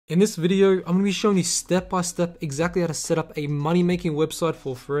In this video, I'm going to be showing you step by step exactly how to set up a money-making website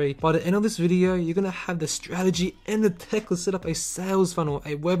for free. By the end of this video, you're going to have the strategy and the tech to set up a sales funnel,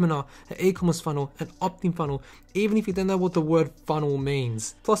 a webinar, an e-commerce funnel, an opt-in funnel, even if you don't know what the word funnel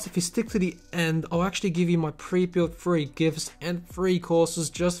means. Plus, if you stick to the end, I'll actually give you my pre-built free gifts and free courses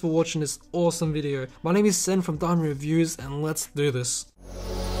just for watching this awesome video. My name is Sen from Diamond Reviews, and let's do this.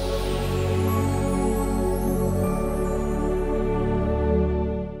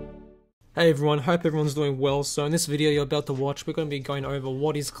 Hey everyone, hope everyone's doing well. So in this video you're about to watch, we're going to be going over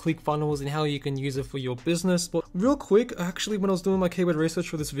what is ClickFunnels and how you can use it for your business. But real quick, actually when I was doing my keyword research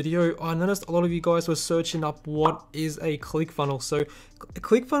for this video, I noticed a lot of you guys were searching up what is a ClickFunnel. So a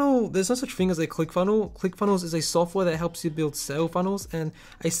ClickFunnel, there's no such thing as a ClickFunnel. ClickFunnels is a software that helps you build sales funnels, and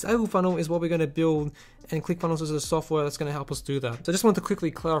a sales funnel is what we're going to build, and ClickFunnels is a software that's going to help us do that. So I just wanted to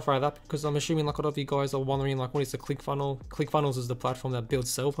quickly clarify that, because I'm assuming like a lot of you guys are wondering like what is a ClickFunnel. ClickFunnels is the platform that builds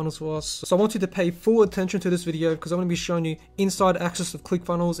sales funnels for us. So I want you to pay full attention to this video, because I'm going to be showing you inside access of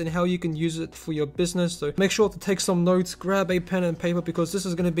ClickFunnels and how you can use it for your business. So make sure to take some notes, grab a pen and paper, because this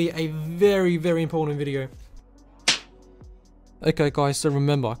is going to be a very, very important video. Okay guys, so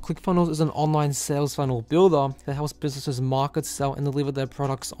remember, ClickFunnels is an online sales funnel builder that helps businesses market, sell, and deliver their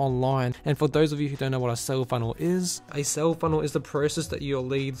products online. And for those of you who don't know what a sales funnel is the process that your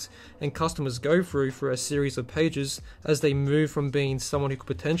leads and customers go through a series of pages as they move from being someone who could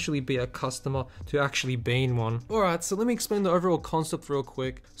potentially be a customer to actually being one. Alright, so let me explain the overall concept real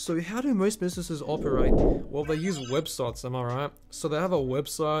quick. So how do most businesses operate? Well, they use websites, am I right? So they have a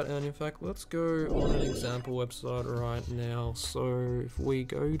website, and in fact, let's go on an example website right now. So if we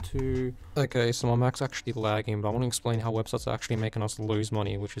go to, okay, so my Mac's actually lagging, but I want to explain how websites are actually making us lose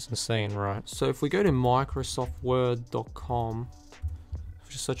money, which is insane, right? So if we go to microsoftword.com,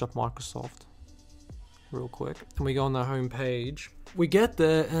 just search up Microsoft real quick, and we go on the home page. We get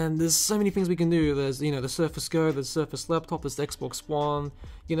there, and there's so many things we can do. There's, you know, the Surface Go, there's Surface Laptop, there's the Xbox One.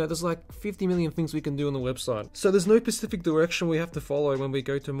 You know, there's like 50 million things we can do on the website. So there's no specific direction we have to follow when we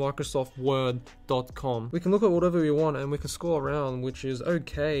go to microsoftword.com. We can look at whatever we want, and we can scroll around, which is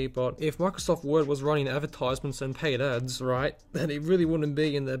okay, but if Microsoft Word was running advertisements and paid ads, right, then it really wouldn't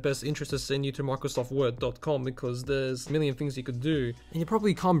be in their best interest to send you to microsoftword.com, because there's a million things you could do. And you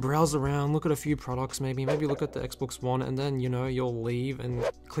probably can't browse around, look at a few products, maybe look at the Xbox One, and then, you know, you'll leave and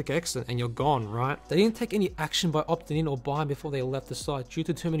click exit and you're gone, right? They didn't take any action by opting in or buying before they left the site due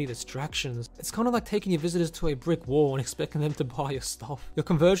to too many distractions. It's kind of like taking your visitors to a brick wall and expecting them to buy your stuff. Your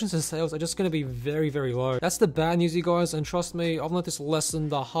conversions and sales are just going to be very, very low. That's the bad news, you guys, and trust me, I've learned this lesson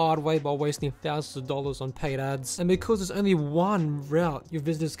the hard way by wasting thousands of dollars on paid ads. And because there's only one route your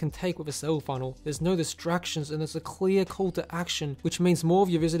visitors can take with a sales funnel, there's no distractions, and there's a clear call to action, which means more of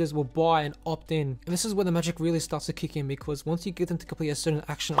your visitors will buy and opt in. And this is where the magic really starts to kick in, because once you get them to complete a certain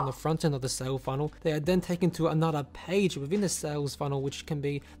action on the front end of the sales funnel, they are then taken to another page within the sales funnel, which can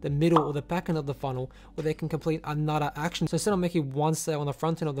be the middle or the back end of the funnel, where they can complete another action. So instead of making one sale on the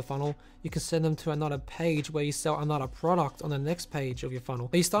front end of the funnel, you can send them to another page where you sell another product on the next page of your funnel.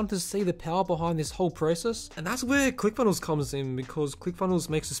 Are you starting to see the power behind this whole process? And that's where ClickFunnels comes in, because ClickFunnels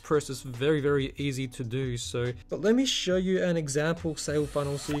makes this process very, very easy to do. So, but let me show you an example sales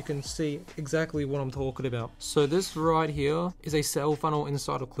funnel so you can see exactly what I'm talking about. So this right here is a sales funnel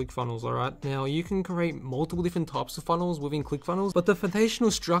inside of ClickFunnels, alright? Now you can create multiple different types of funnels within ClickFunnels, but the foundational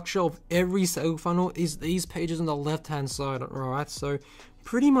structure of every sales funnel is these pages on the left hand side, alright? So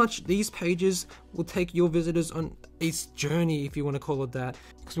pretty much these pages will take your visitors on a journey, if you want to call it that,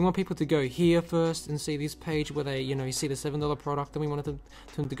 because we want people to go here first and see this page where they, you know, you see the $7 product, then we want them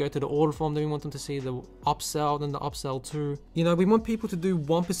to go to the order form, then we want them to see the upsell, then the upsell too. You know, we want people to do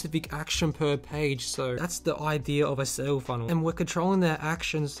one specific action per page. So that's the idea of a sales funnel, and we're controlling their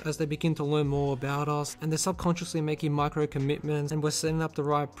actions as they begin to learn more about us, and they're subconsciously making micro commitments, and we're setting up the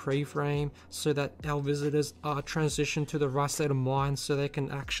right pre-frame so that our visitors are transitioned to the right state of mind so they can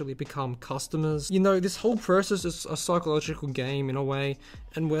actually become customers. You know, this whole process is a psychological game in a way,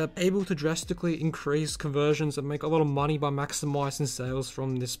 and we're able to drastically increase conversions and make a lot of money by maximizing sales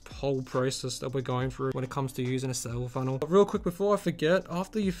from this whole process that we're going through when it comes to using a sales funnel. But real quick before I forget,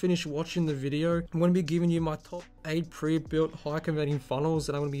 after you finish watching the video, I'm going to be giving you my top 8 pre-built high converting funnels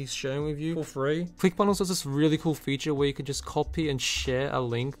that I'm going to be sharing with you for free. ClickFunnels has this really cool feature where you can just copy and share a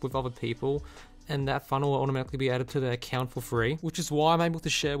link with other people, and that funnel will automatically be added to the account for free, which is why I'm able to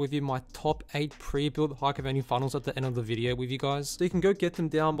share with you my top 8 pre-built high converting funnels at the end of the video with you guys. So you can go get them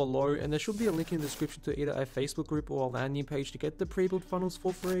down below, and there should be a link in the description to either a Facebook group or a landing page to get the pre-built funnels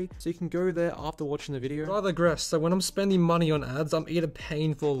for free, so you can go there after watching the video. But I digress. So when I'm spending money on ads, I'm either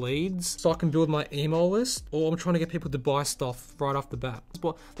paying for leads so I can build my email list, or I'm trying to get people to buy stuff right off the bat.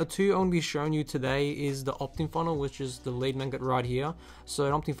 But the two I'm going to be showing you today is the opt-in funnel, which is the lead magnet right here. So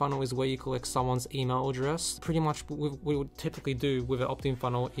an opt-in funnel is where you collect someone's email address. Pretty much what we would typically do with an opt-in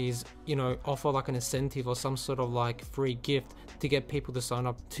funnel is, you know, offer like an incentive or some sort of like free gift to get people to sign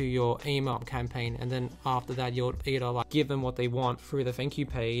up to your email campaign, and then after that you'll either like give them what they want through the thank you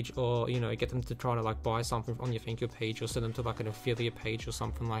page, or you know, get them to try to like buy something on your thank you page, or send them to like an affiliate page or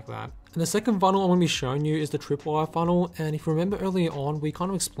something like that. And the second funnel I'm going to be showing you is the tripwire funnel. And if you remember earlier on, we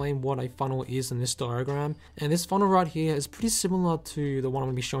kind of explained what a funnel is in this diagram, and this funnel right here is pretty similar to the one I'm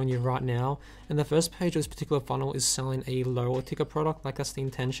going to be showing you right now. And the first page of this particular funnel is selling a lower ticket product, like that's the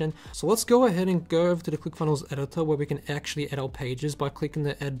intention. So let's go ahead and go over to the ClickFunnels editor where we can actually edit our pages by clicking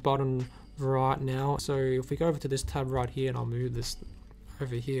the add button right now. So if we go over to this tab right here, and I'll move this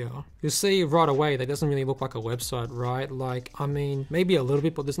over here, you'll see right away that doesn't really look like a website, right? Like, I mean, maybe a little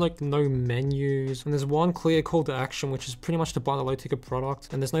bit, but there's like no menus, and there's one clear call to action, which is pretty much to buy the low ticket product,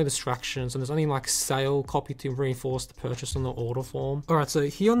 and there's no distractions, and there's only like sale copy to reinforce the purchase on the order form. All right, so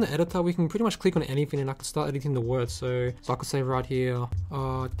here on the editor, we can pretty much click on anything and I can start editing the words. So I could say right here,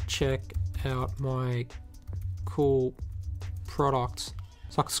 check out my cool product.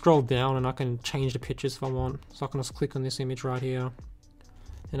 So I can scroll down and I can change the pictures if I want. So I can just click on this image right here,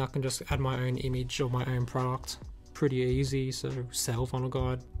 and I can just add my own image or my own product. Pretty easy. So sale funnel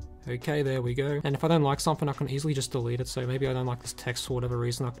guide. Okay, there we go. And if I don't like something, I can easily just delete it. So maybe I don't like this text for whatever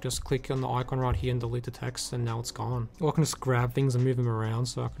reason, I can just click on the icon right here and delete the text, and now it's gone. Or I can just grab things and move them around.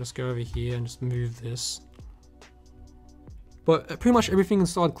 So I can just go over here and just move this. But pretty much everything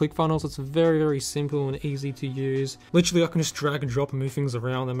inside ClickFunnels, it's very, very simple and easy to use. Literally, I can just drag and drop and move things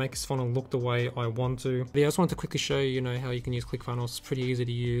around and make this funnel look the way I want to. But yeah, I just wanted to quickly show you, how you can use ClickFunnels. It's pretty easy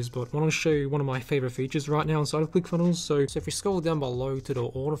to use, but I want to show you one of my favorite features right now inside of ClickFunnels. So if you scroll down below to the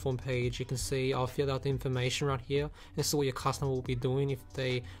order form page, you can see I'll fill out the information right here. This is what your customer will be doing if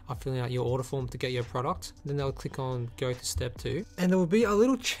they are filling out your order form to get your product. Then they'll click on go to step 2. And there will be a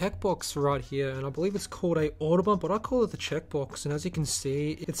little checkbox right here, and I believe it's called a order bump, but I call it the checkbox. And as you can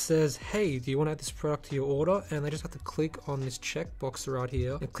see, it says, hey, do you want to add this product to your order? And they just have to click on this checkbox right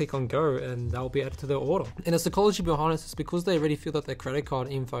here and click on go, and that will be added to their order. And the psychology behind this is because they already filled out their credit card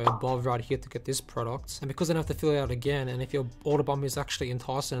info above right here to get this product, and because they don't have to fill it out again, and if your order bump is actually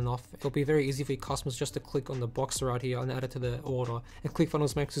enticing enough, it'll be very easy for your customers just to click on the box right here and add it to their order. And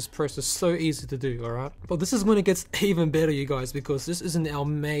ClickFunnels makes this process so easy to do, alright? But this is when it gets even better, you guys, because this isn't our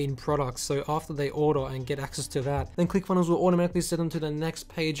main product. So after they order and get access to that, then ClickFunnels will automatically send them to the next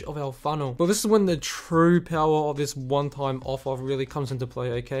page of our funnel. But this is when the true power of this one-time offer really comes into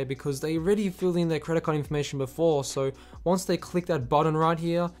play, okay? Because they already filled in their credit card information before, so once they click that button right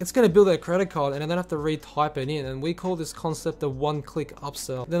here, it's going to build their credit card and they don't have to retype it in, and we call this concept the one-click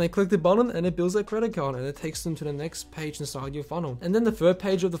upsell. Then they click the button and it builds their credit card, and it takes them to the next page inside your funnel. And then the third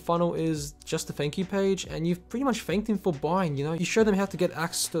page of the funnel is just a thank you page, and you've pretty much thanked them for buying, you show them how to get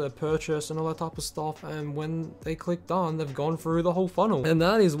access to the purchase and all that type of stuff, and when they click done, they've gone through the whole funnel. And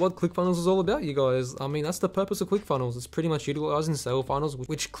that is what ClickFunnels is all about, you guys. I mean, that's the purpose of ClickFunnels. It's pretty much utilizing sale funnels,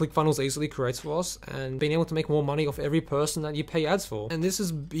 which ClickFunnels easily creates for us, and being able to make more money off every person that you pay ads for. And this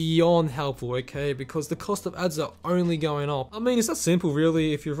is beyond helpful, okay? Because the cost of ads are only going up. I mean, it's that simple,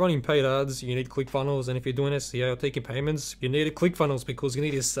 really. If you're running paid ads, you need ClickFunnels, and if you're doing SEO, taking payments, you need a ClickFunnels, because you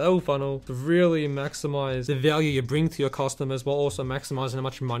need a sale funnel to really maximize the value you bring to your customers, while also maximizing how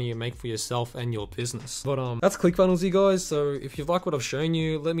much money you make for yourself and your business. But that's ClickFunnels, you guys. So if you like what I've shown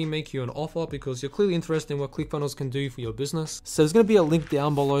you, let me make you an offer, because you're clearly interested in what ClickFunnels can do for your business. So there's going to be a link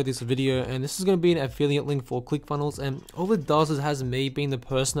down below this video, and this is going to be an affiliate link for ClickFunnels, and all it does is has me being the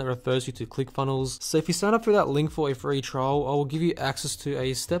person that refers you to ClickFunnels. So if you sign up for that link for a free trial, I will give you access to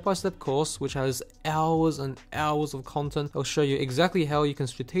a step-by-step course which has hours and hours of content. I'll show you exactly how you can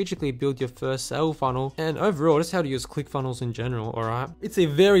strategically build your first sale funnel, and overall just how to use ClickFunnels in general, alright? It's a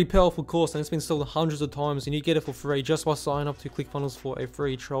very powerful course, and it's been sold hundreds of times, and you get it for free just by by signing up to ClickFunnels for a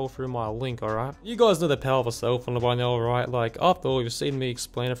free trial through my link, alright? You guys know the power of a sales funnel by now, right? Like, after all, you've seen me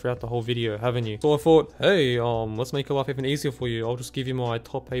explain it throughout the whole video, haven't you? So I thought, hey, let's make your life even easier for you. I'll just give you my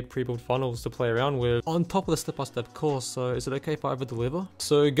top 8 pre-built funnels to play around with on top of the step-by-step course. So is it okay if I over-deliver?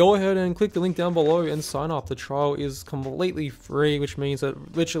 So go ahead and click the link down below and sign up. The trial is completely free, which means it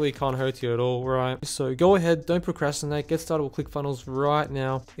literally can't hurt you at all, right? So go ahead, don't procrastinate, get started with ClickFunnels right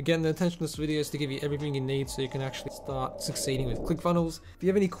now. Again, the intention of this video is to give you everything you need so you can actually start succeeding with ClickFunnels. If you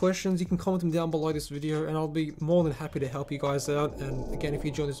have any questions, you can comment them down below this video and I'll be more than happy to help you guys out. And again, if you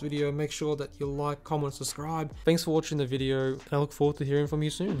enjoyed this video, make sure that you like, comment, subscribe. Thanks for watching the video and I look forward to hearing from you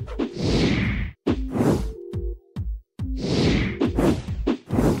soon.